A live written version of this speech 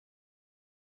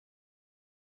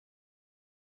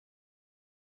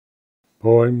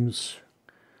Poems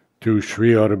to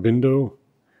Sri Aurobindo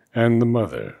and the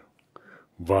Mother,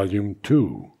 Volume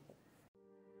 2.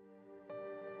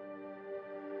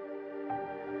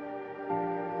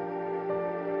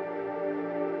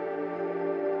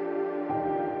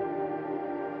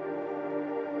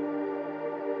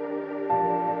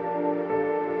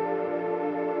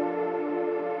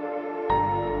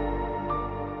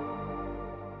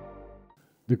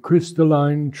 The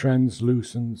crystalline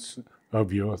translucence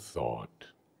of your thought.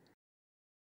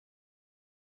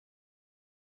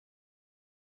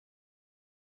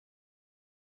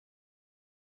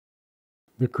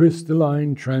 The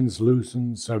crystalline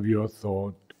translucence of your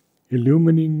thought,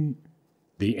 illumining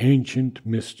the ancient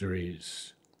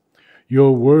mysteries.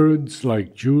 Your words,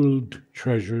 like jeweled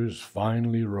treasures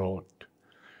finely wrought,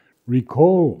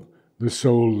 recall the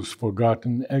soul's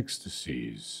forgotten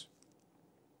ecstasies.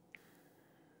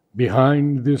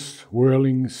 Behind this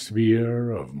whirling sphere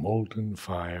of molten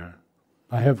fire,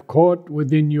 I have caught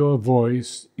within your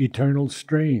voice eternal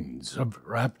strains of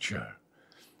rapture,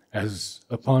 as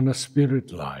upon a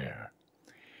spirit lyre.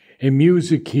 A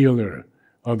music healer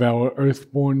of our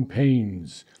earthborn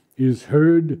pains is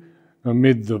heard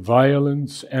amid the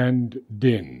violence and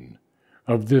din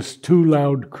of this too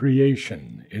loud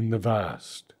creation in the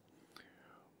vast.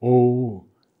 Oh,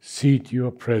 seat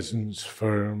your presence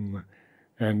firm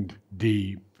and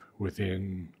deep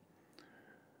within.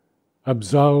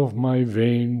 Absolve my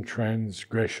vain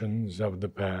transgressions of the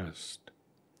past.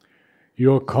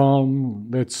 Your calm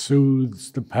that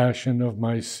soothes the passion of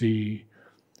my sea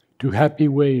to happy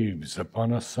waves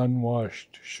upon a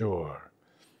sun-washed shore.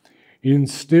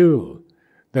 Instill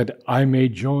that I may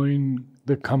join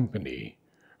the company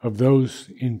of those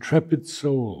intrepid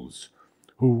souls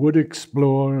who would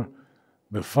explore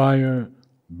the fire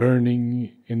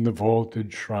burning in the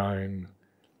vaulted shrine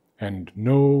and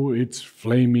know its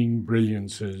flaming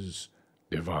brilliances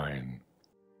divine.